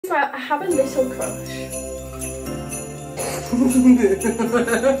Well, I have a little crush.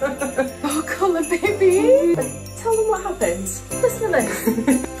 Oh, colour baby. But tell them what happened. Listen to this.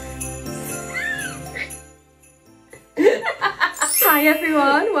 Hi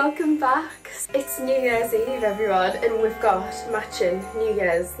everyone, welcome back. It's New Year's Eve everyone, and we've got matching New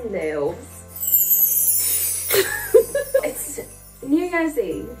Year's nails. It's New Year's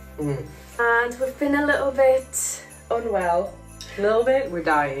Eve and we've been a little bit unwell. A little bit? We're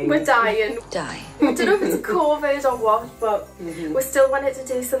dying. We're dying. I don't know if it's COVID or what, but we still wanted to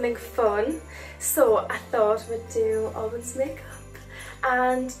do something fun. So I thought we'd do Auburn's makeup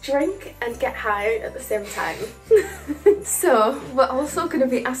and drink and get high at the same time. So we're also going to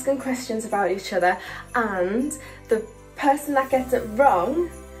be asking questions about each other, and the person that gets it wrong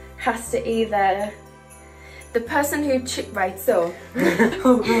has to either... The person who... Right, so...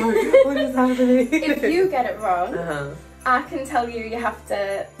 Oh god, what is happening? If you get it wrong, I can tell you have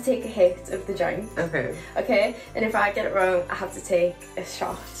to take a hit of the drink. Okay. Okay? And if I get it wrong, I have to take a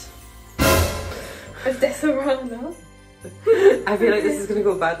shot. Is this a wrong now? I feel like this is going to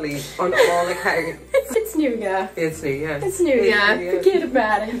go badly on all accounts. It's New Year. It's New Year. It's New Year. Forget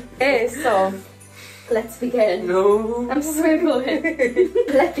about it. Okay, so let's begin. No. I'm swiveling.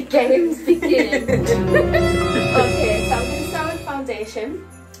 Let the games begin. Okay, so I'm going to start with foundation.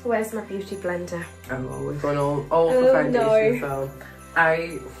 Where's my beauty blender? Oh, we've gone all for foundation, so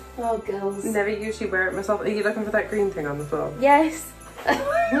Oh, girls. never usually wear it myself. Are you looking for that green thing on the floor? Yes.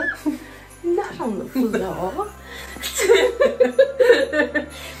 Not on the floor.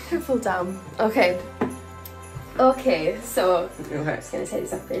 Fall down. Okay. Okay, so I'm just gonna take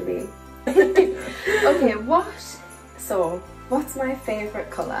this off, baby. Okay, what's my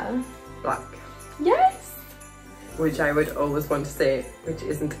favourite colour? Black. Yes! Which I would always want to say, which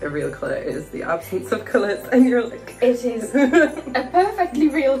isn't a real colour, it is the absence of colours, and you're like... It is a perfectly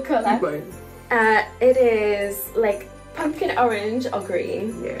real colour. It is like pumpkin orange or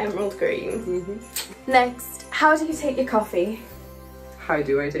green, emerald green. Next, how do you take your coffee? How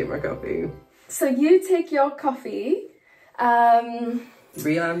do I take my coffee? So you take your coffee,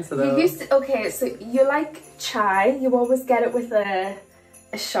 real answer though. Okay, so you like chai, you always get it with a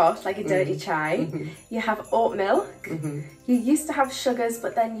shot, like a dirty chai. You have oat milk. You used to have sugars,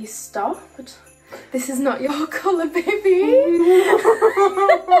 but then you stopped. This is not your colour, baby.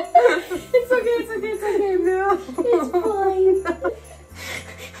 It's okay, it's okay, it's okay. No. It's fine.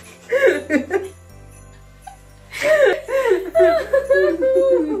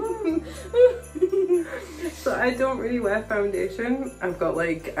 So I don't really wear foundation. I've got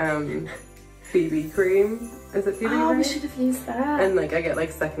like BB cream. Is it BB cream? Oh, we should have used that. And like I get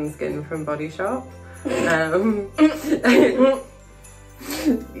like Second Skin from Body Shop. Yeah. Do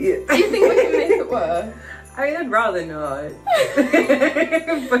you think we can make it work? I mean, I'd rather not.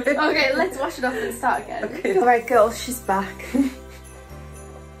 But... Okay, let's wash it off and start again. Okay. Alright girls, she's back.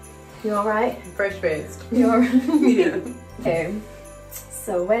 You alright? Fresh faced. You alright? Yeah. Okay,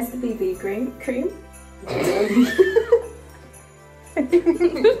 so where's the BB cream?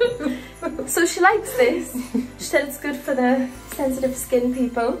 So she likes this. She said it's good for the sensitive skin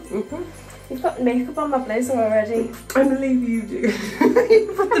people. You've got makeup on my blazer already. I believe you do.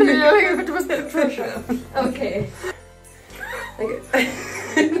 You put the makeup. It was Patricia. Okay.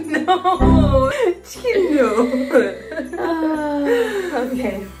 No. You know.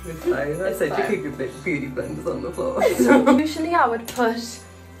 Okay. It's fine. I said you could get beauty blenders on the floor. So usually I would put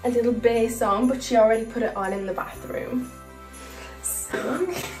a little base on, but she already put it on in the bathroom. So.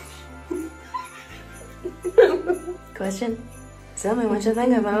 Question. Tell me what you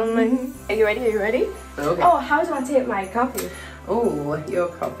think about me. Are you ready? Are you ready? Okay. Oh, how do I take my coffee? Oh, your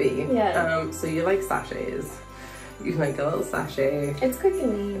coffee. Yeah. So you like sachets. You like a little sachet. It's quick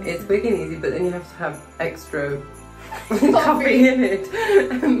and easy. It's quick and easy, but then you have to have extra coffee in it.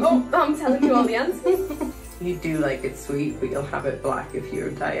 Oh, I'm telling you all the answers. You do like it sweet, but you'll have it black if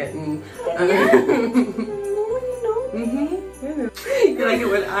you're dieting. You like it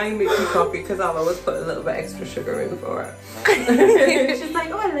when I make you coffee because I'll always put a little bit extra sugar in for it. She's like,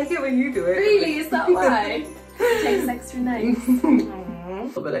 oh, I like it when you do it. Really? Is that why? It tastes extra nice. A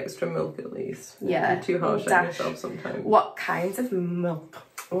little bit extra milk at least. Yeah. You're too harsh on yourself sometimes. What kinds of milk?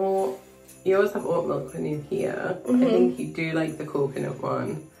 Well, you always have oat milk when you're here. I think you do like the coconut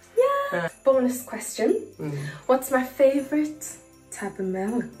one. Yeah. Bonus question. What's my favourite type of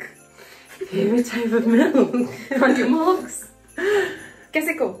milk? Favourite type of milk? On your mugs? Guess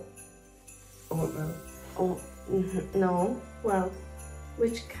it go. Oat milk. Oh, no. Well,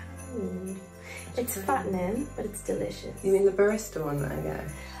 which kind? It's fattening, but it's delicious. You mean the barista one that I get?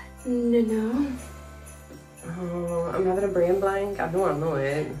 No. Oh, I'm having a brain blank. I know I know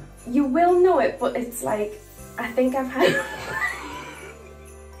it. You will know it, but it's like, I think I've had...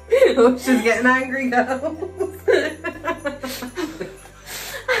 Oh, she's getting angry now.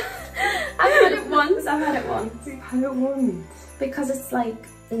 I've had it once. You've had it once. Because it's like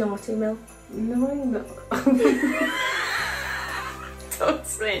naughty milk. No, I'm not. Don't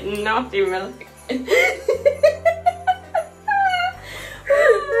say naughty milk. Come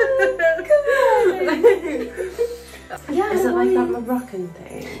on. Yeah, is it like that Moroccan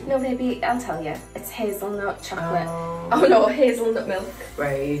thing? No, baby, I'll tell you. It's hazelnut chocolate. Oh no, hazelnut milk.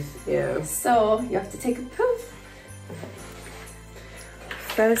 Right, yeah. So you have to take a puff.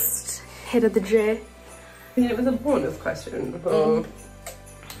 First hit of the J. I mean, it was a bonus question. Oh.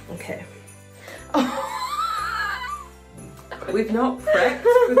 Okay. We've not prepped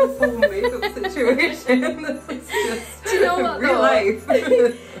for this whole makeup situation. This is just Do you know what, real though? life.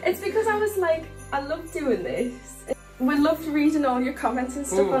 It's because I was like, I love doing this. We loved reading all your comments and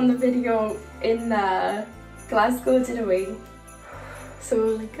stuff on the video in Glasgow, didn't we? So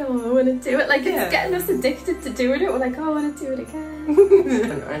we're like, oh, I want to do it. Like, it's getting us addicted to doing it. We're like, oh, I want to do it again.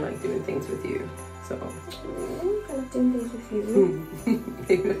 And I like doing things with you, so. I love doing things with you.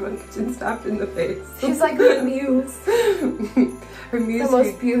 Even if I'm getting stabbed in the face. She's like her muse. Her muse The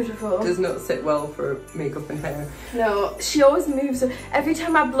most beautiful. does not sit well for makeup and hair. No, she always moves. Every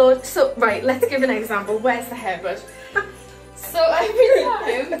time I blow, so right, let's give an example. Where's the hairbrush? So every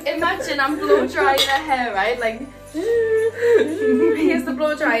time, imagine I'm blow drying her hair, right? Like, here's the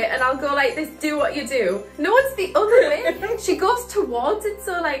blow dryer, and I'll go like this, do what you do. No, it's the other way. She goes towards it,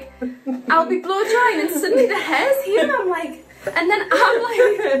 so like, I'll be blow drying and suddenly the hair's here, and I'm like, and then I'm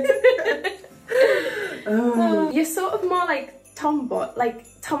like, you're sort of more like tomboy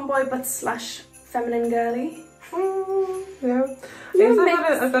but slash feminine girly. Yeah.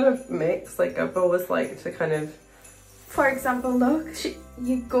 I've got a mix, like I've always liked to kind of... For example, look,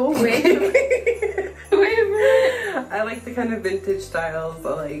 you go away from it. I like the kind of vintage styles, I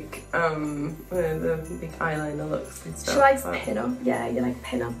like the big eyeliner looks and stuff. She likes pin-up, yeah, you like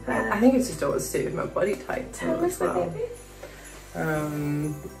pin-up. I think it's just always suited my body type Tell us that, baby.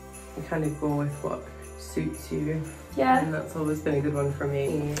 You kind of go with what suits you. Yeah. And that's always been a good one for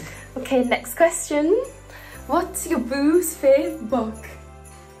me. Okay, next question. What's your boo's fave book?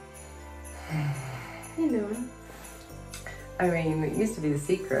 You know. I mean, it used to be The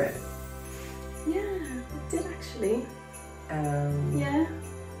Secret. Yeah, it did actually. Yeah.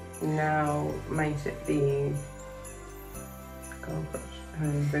 Now, might it be Girl Crush?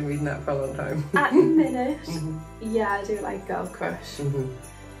 I've been reading that for a long time. At the minute, yeah, I do like Girl Crush.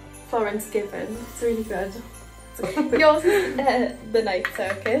 Florence Given, it's really good. Yours is The Night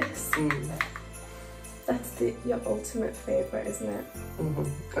Circus. That's your ultimate favourite, isn't it?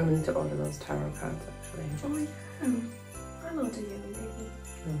 I'm into all of those tarot cards actually. Oh yeah. I'll order you, baby.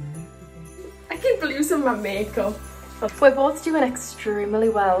 I keep losing my makeup. We're both doing extremely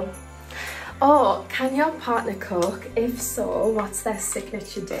well. Oh, can your partner cook? If so, what's their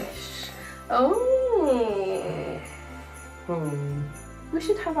signature dish? Oh. We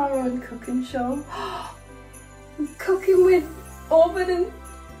should have our own cooking show. Cooking with Auburn and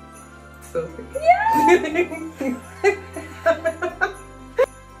Soph. Yeah!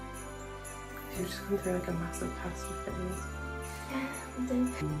 You've just gone through like a massive pasta phase. Yeah, I did.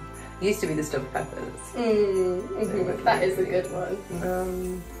 Used to be the stuffed peppers. That is a good one.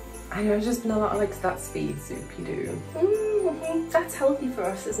 I know, it's just been a lot of like that speed soup you do. That's healthy for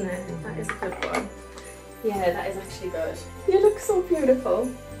us, isn't it? That is a good one. Yeah, that is actually good. You look so beautiful.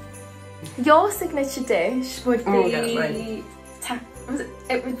 Your signature dish would be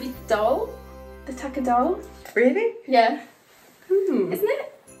it would be dal, the taka dal. Really? Yeah. Isn't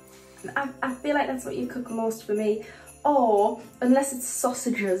it? I feel like that's what you cook most for me. Or unless it's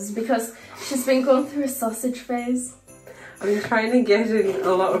sausages, because she's been going through a sausage phase. I've been trying to get in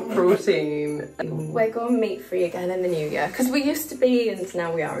a lot of protein. We're going meat free again in the new year, because we used to be and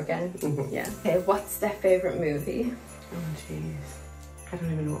now we are again. Yeah. Okay, what's their favourite movie? Oh jeez. I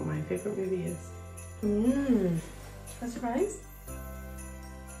don't even know what my favourite movie is. A surprise?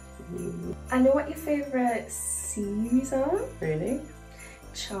 I know what your favourite series are. Really?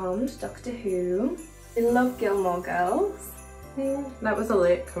 Charmed, Doctor Who. I love Gilmore Girls. That was a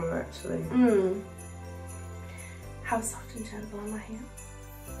late comer actually. How soft and gentle am I here?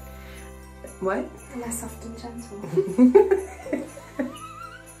 What? Am I soft and gentle?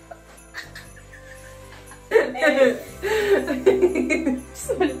 Just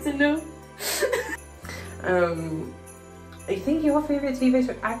wanted to know. I think your favourite TV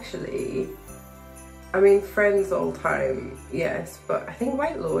show actually I mean, Friends all time, yes, but I think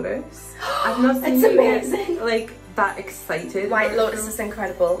White Lotus. I've not seen It's amazing. Get, like that excited. White Lotus is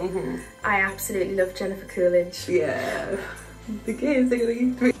incredible. I absolutely love Jennifer Coolidge. Yeah. The kids are gonna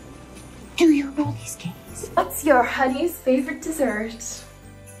eat me. Do you roll these cakes? What's your honey's favourite dessert?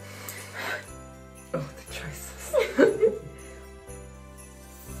 Oh, the choices.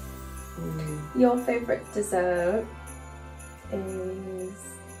 Your favourite dessert is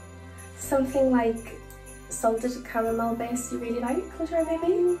something like salted caramel base you really like. Would you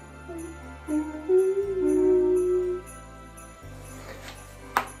maybe?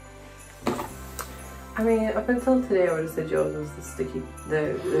 I mean, up until today, I would have said yours was the sticky,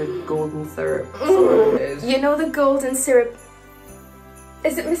 the golden syrup. Sorted. You know the golden syrup.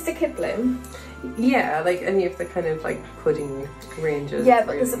 Is it Mr. Kipling? Yeah, like any of the kind of like pudding ranges. Yeah,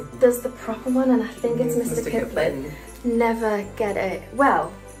 but really. there's the proper one, and I think it's Mr. Kipling. Never get it.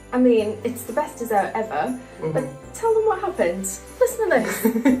 Well, I mean, it's the best dessert ever. But tell them what happened. Listen to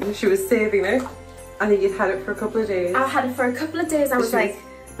this. She was saving it. I think you'd had it for a couple of days. I had it for a couple of days. I was like,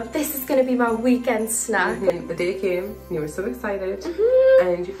 this is going to be my weekend snack. And the day came, and you were so excited,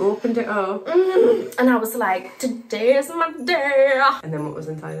 and you opened it up. And I was like, today is my day. And then what was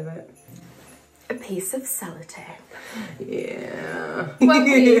inside of it? A piece of sellotape. Yeah. Well,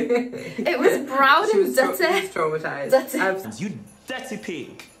 it was brown and dirty. She was traumatized. Dirty. You dirty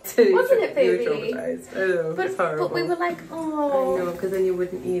pig. Wasn't it, baby? You were traumatized. I know, it's horrible. But we were like, oh. I know, because then you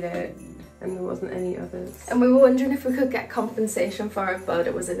wouldn't eat it. And there wasn't any others. And we were wondering if we could get compensation for it, but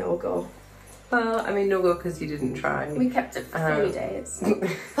it was a no-go. Well, I mean, no go because you didn't try. We kept it for 3 days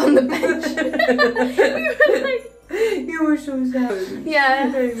on the bench. We were like... You were so sad.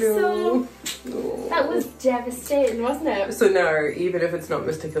 Yeah, I know. so that was devastating, wasn't it? So now, even if it's not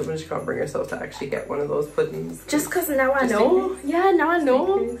Mr. Kilburn, she can't bring herself to actually get one of those puddings. Just because now I know. Yeah, now I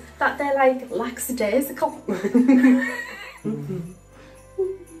know that they're like lackadaisical.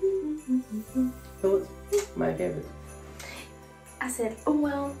 Thoughts? My favourite. I said, oh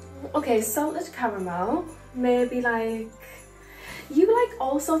well, okay, salted caramel, maybe like, you like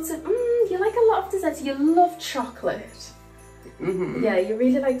all sorts of, you like a lot of desserts, you love chocolate. Yeah, you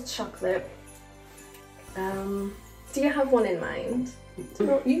really like chocolate. Do you have one in mind?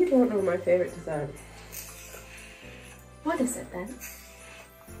 No, you don't know my favourite dessert. What is it then?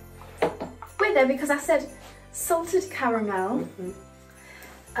 Wait there, because I said salted caramel.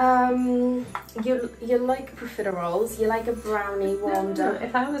 You like profiteroles, you like a brownie warmed up.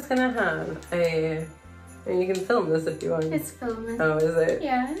 If I was gonna have a, and you can film this if you want. It's filming. Oh, is it?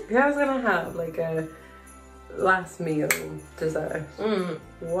 Yeah. If I was gonna have like a last meal dessert,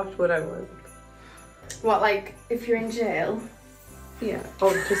 what would I want? What, like if you're in jail? Yeah.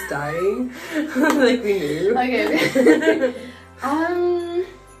 Or just dying. Like we knew. Okay. I'm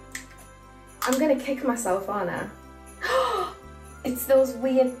gonna kick myself, aren't I? It's those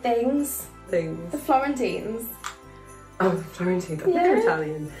weird things. The Florentines. Oh, Florentine. I think they're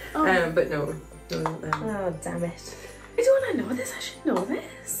Italian. Oh. But no. No, Oh, damn it. Why don't I know this? I should know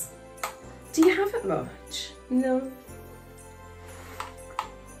this. Do you have it much? No.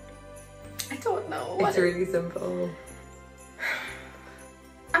 I don't know. It's really simple.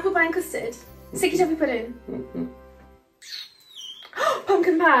 Apple pie and custard. Sticky toffee pudding.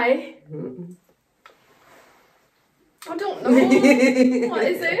 Pumpkin pie. I don't know. What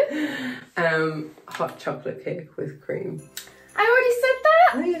is it? Hot chocolate cake with cream. I already said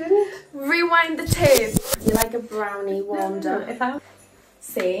that. No, you didn't. Rewind the tape. You like a brownie warmed up. If I...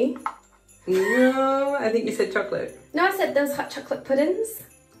 See? No, I think you said chocolate. No, I said those hot chocolate puddings.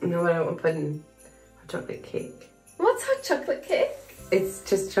 No, I don't want pudding. Hot chocolate cake. What's hot chocolate cake? It's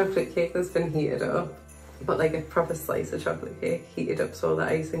just chocolate cake that's been heated up. But like a proper slice of chocolate cake heated up so the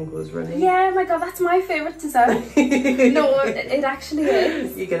icing goes runny. Yeah, my god, that's my favourite dessert. No, it actually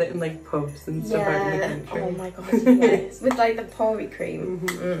is. You get it in like pubs and stuff out in the country. Oh my god, yes. With like the porry cream.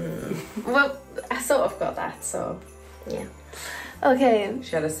 Well, I sort of got that, so yeah. Okay.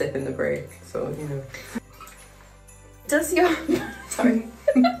 She had a sip in the break, so you know. Does your sorry.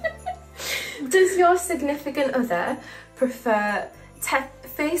 Does your significant other prefer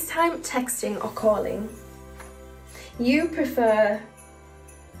FaceTime, texting or calling? You prefer...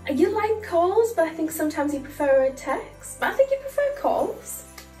 You like calls, but I think sometimes you prefer a text. But I think you prefer calls.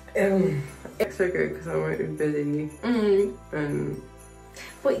 Texts are good because I might be busy.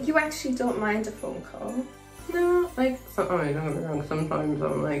 But you actually don't mind a phone call. No, like, so, oh, don't get me wrong, sometimes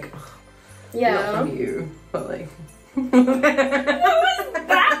I'm like, ugh, Yeah. not from you, but like... What was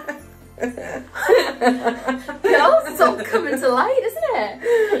that? Girls, it's all coming to light, isn't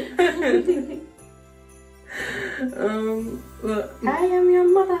it? Look. I am your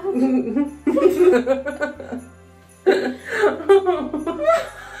mother.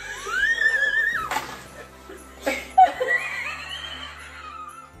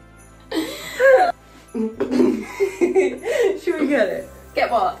 Should we get it? Get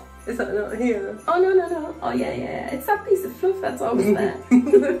what? Is that not here? Oh no. Oh yeah. It's that piece of fluff that's always there.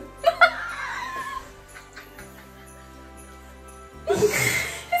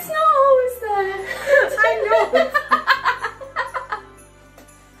 It's not always there. I know.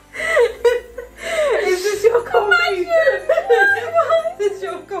 Is this your corned beef? This is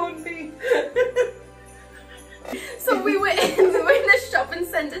your corned beef. So we were in the shopping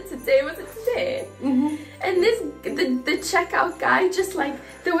centre today. Was it today? And the checkout guy just like,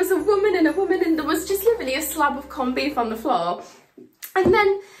 there was a woman and there was just literally a slab of corned beef on the floor. And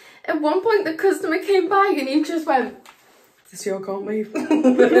then at one point the customer came by and he just went, "Is this your corned beef?"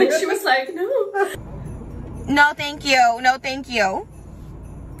 And she was like, "No." No, thank you. No, thank you.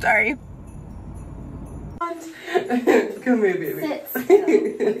 Sorry. Come here, baby. Sit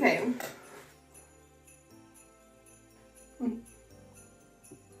still. Okay.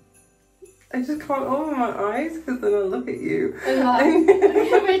 I just can't open my eyes because then I'll look at you.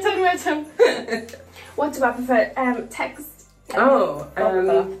 Okay, wait on. What do I prefer? Text?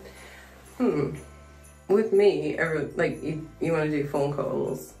 With me, like you want to do phone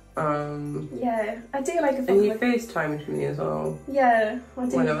calls. Yeah, I do like a phone and you call. FaceTimed me as well. Yeah, I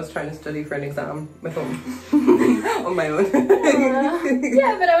do. When I was trying to study for an exam with him on my own.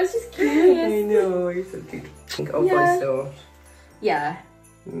 Yeah, but I was just curious. I know, you're so cute. Oh, Yeah. voice note. Yeah.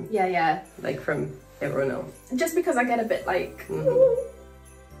 Yeah. Like from everyone else. Just because I get a bit like...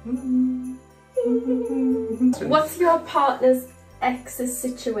 Mm-hmm. What's your partner's ex's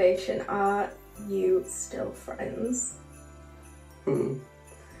situation? Are you still friends?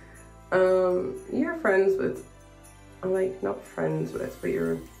 You're friends with, like, not friends with, but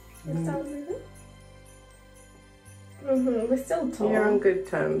you're... We're still moving? We're still talking. You're on good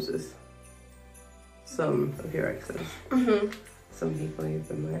terms with some of your exes. Some people you've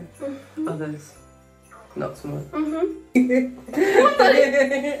been with. Others, not so much.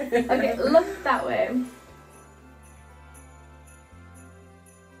 Okay, look that way.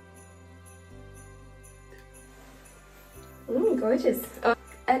 Gorgeous. Oh,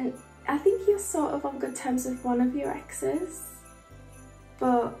 and I think you're sort of on good terms with one of your exes,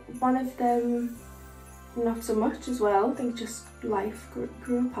 but one of them not so much as well. I think just life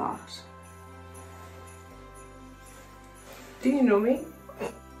grew apart. Do you know me?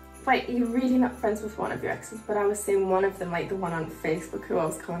 Wait, you're really not friends with one of your exes, but I was saying one of them, like the one on Facebook who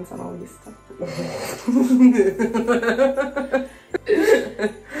always comments on all your stuff.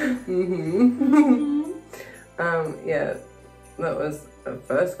 Yeah, that was a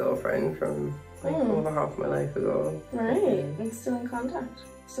first girlfriend from like over half my life ago. Right, and still in contact,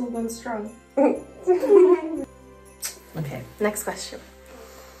 still going strong. Okay, next question.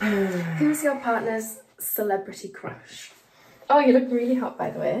 Who's your partner's celebrity crush? Oh, you look really hot, by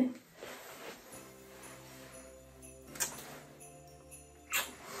the way.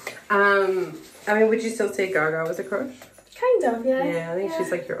 I mean, would you still say Gaga was a crush? Kind of, yeah. Yeah, I think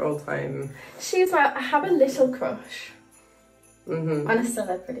she's like your all-time. She's my, I have a little crush on a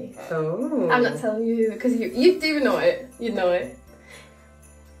celebrity. Oh. I'm not telling you, because you do know it. You know it.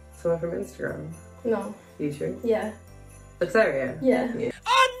 Someone from Instagram? No. You sure? Yeah. Luxaria? Yeah. I'm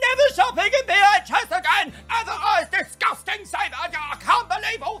never shopping in BHS again! Otherwise, disgusting save! I can't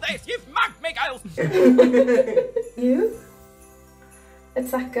believe all this! You've mugged me, girls! You? It's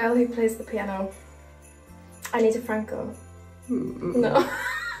that girl who plays the piano. Anita Franco. No.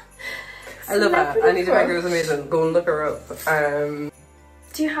 I love her. Anita Franco is amazing. Go and look her up.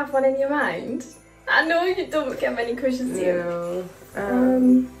 Do you have one in your mind? I know you don't get many crushes, do you?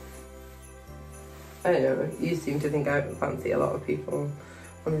 No. I don't know. You seem to think I fancy a lot of people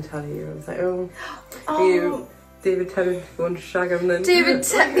on the telly. I was like, oh, you, David Tennant, go and shag him then. David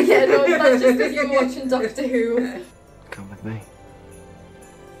Tennant, yeah, no, that's just because you're watching Doctor Who. Come with me.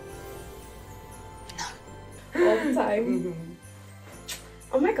 All the time.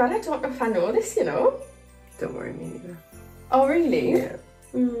 Oh my god, I don't know if I know this, you know? Don't worry, me neither. Oh, really? Yeah.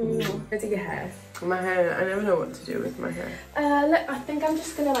 Where do your hair? My hair, I never know what to do with my hair. Look, I think I'm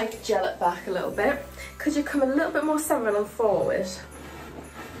just gonna like gel it back a little bit. Could you come a little bit more central and forward?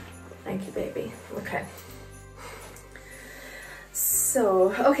 Thank you, baby. Okay.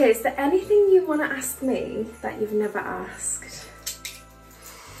 So, okay, is there anything you want to ask me that you've never asked?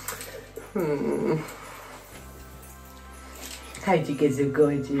 How'd you get so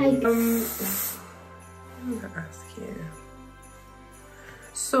gorgeous? I'm gonna ask you.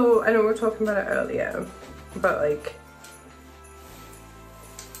 So, I know we were talking about it earlier, but like,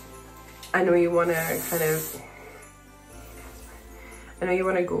 I know you want to kind of, I know you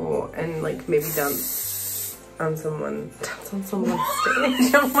want to go and like maybe dance on someone's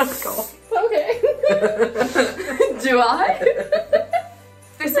stage. Oh my god. Okay. Do I?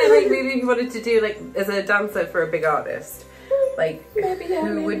 Just say like maybe you wanted to do like as a dancer for a big artist. Like Maybe, yeah,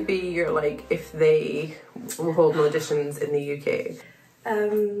 who maybe. would be your like if they were holding auditions in the UK?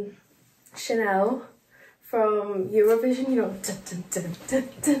 Chanel from Eurovision, you know.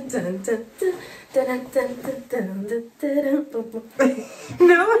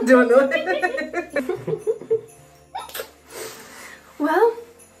 No, I don't know. Well,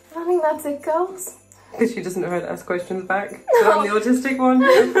 I think that's it, girls. Because she doesn't know how to ask questions back. So I'm the autistic one.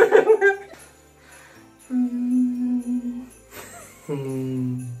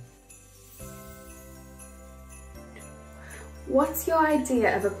 What's your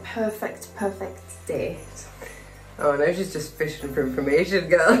idea of a perfect date? Oh, now she's just fishing for information,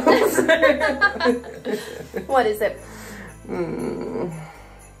 girls. What is it?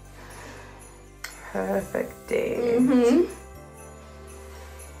 Perfect date.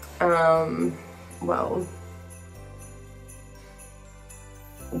 Well,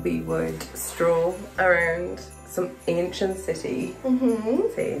 we would stroll around some ancient city.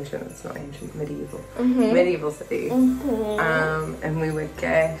 Say ancient, it's not ancient, medieval. Medieval city. And we would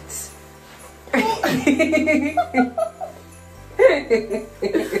get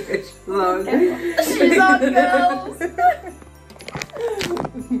She's on, girls.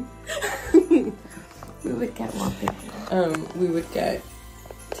 We would get what? We would get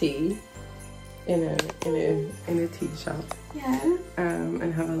tea in a tea shop. Yeah.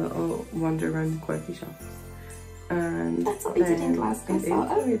 And have a little wander around the quirky shops. And that's what we did in Glasgow, sort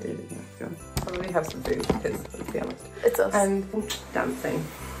of. We did in Glasgow. Probably have some food because let's be honest. It's us. And dancing.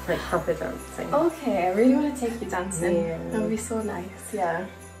 Like proper dancing. Okay, I really want to take you dancing. Yeah. That would be so nice, yeah.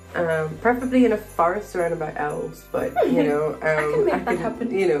 Preferably in a forest around about elves, but you know, I can make that happen.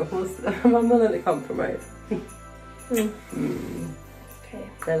 You know, I'm willing to compromise. Okay.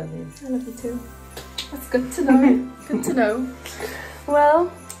 I love you. I love you too. That's good to know. Good to know. Well,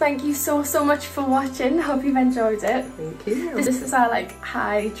 thank you so much for watching. Hope you've enjoyed it. Thank you. This is our like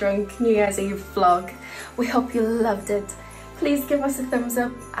high drunk New Year's Eve vlog. We hope you loved it. Please give us a thumbs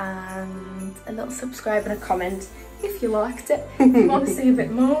up and a little subscribe and a comment if you liked it. If you want to see a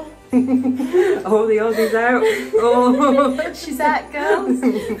bit more. Oh, the Aussie's out. Oh. She's out, girls.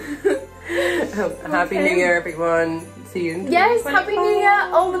 Happy New Year, everyone. See you in Yes, Happy New Year.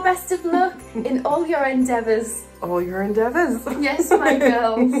 All the best of luck in all your endeavours. All your endeavours. Yes, my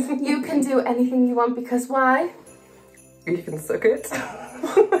girls. You can do anything you want because why? You can suck it.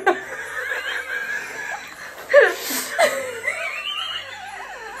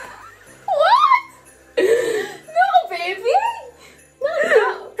 What? No, baby.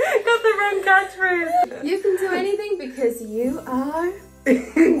 No. Got the wrong catchphrase. You can do anything because you are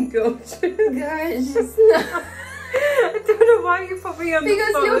Gorgeous. gorgeous. I don't know why you put me on the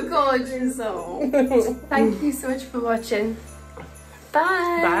Because phone. you're gorgeous. So. Thank you so much for watching.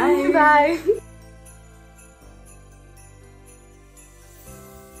 Bye. Bye. Bye.